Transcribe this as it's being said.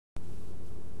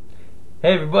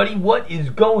Hey everybody, what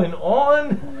is going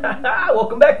on?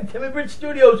 Welcome back to Timmy Bridge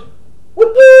Studios.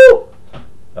 Woohoo!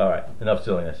 Alright, enough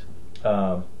silliness.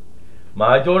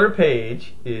 My daughter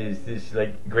Paige is this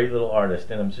great little artist,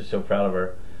 and I'm just so proud of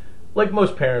her. Like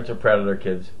most parents are proud of their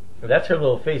kids. That's her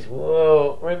little face.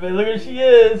 Whoa, right there, look where she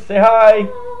is. Say hi.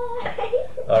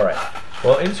 Alright,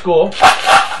 well in school,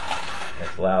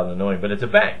 that's loud and annoying, but it's a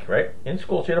bank, right? In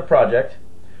school she had a project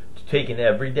to take an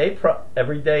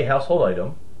everyday household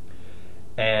item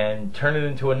and turn it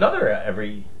into another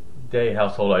everyday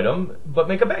household item, but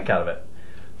make a bank out of it.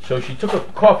 So she took a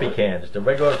coffee can, just a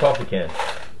regular coffee can.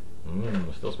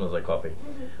 Still smells like coffee,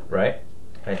 right?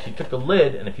 And she took the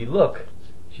lid, and if you look,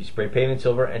 she spray painted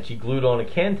silver, and she glued on a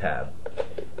can tab.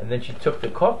 And then she took the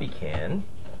coffee can,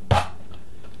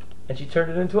 and she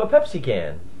turned it into a Pepsi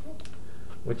can,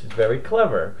 which is very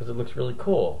clever because it looks really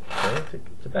cool. Okay?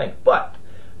 It's a bank. But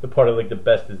the part I like the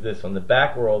best is this. On the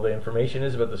back, where all the information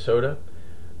is about the soda,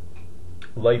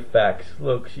 life facts.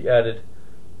 Look, she added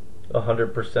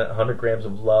 100%, 100 grams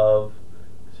of love.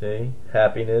 See,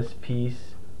 happiness,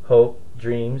 peace, hope,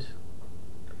 dreams,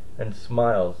 and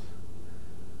smiles.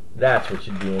 That's what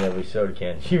should be in every soda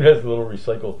can. She has a little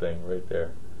recycle thing right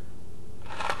there.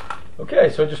 Okay,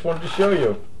 so I just wanted to show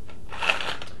you.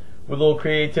 With a little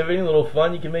creativity and a little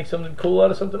fun, you can make something cool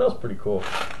out of something else pretty cool.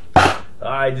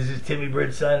 Alright, this is Timmy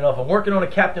Bridge signing off. I'm working on a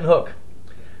Captain Hook.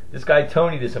 This guy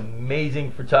Tony, this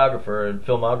amazing photographer and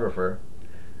filmographer,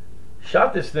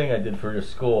 shot this thing I did for your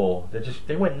school.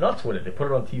 They went nuts with it. They put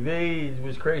it on TV. It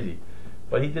was crazy.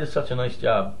 But he did such a nice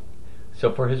job.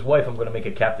 So for his wife, I'm going to make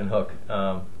a Captain Hook.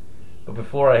 But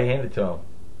before I hand it to him,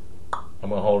 I'm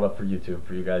going to hold it up for YouTube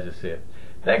for you guys to see it.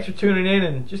 Thanks for tuning in,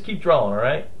 and just keep drawing,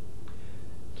 alright?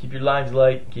 Keep your lines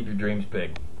light, keep your dreams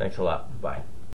big. Thanks a lot. Bye.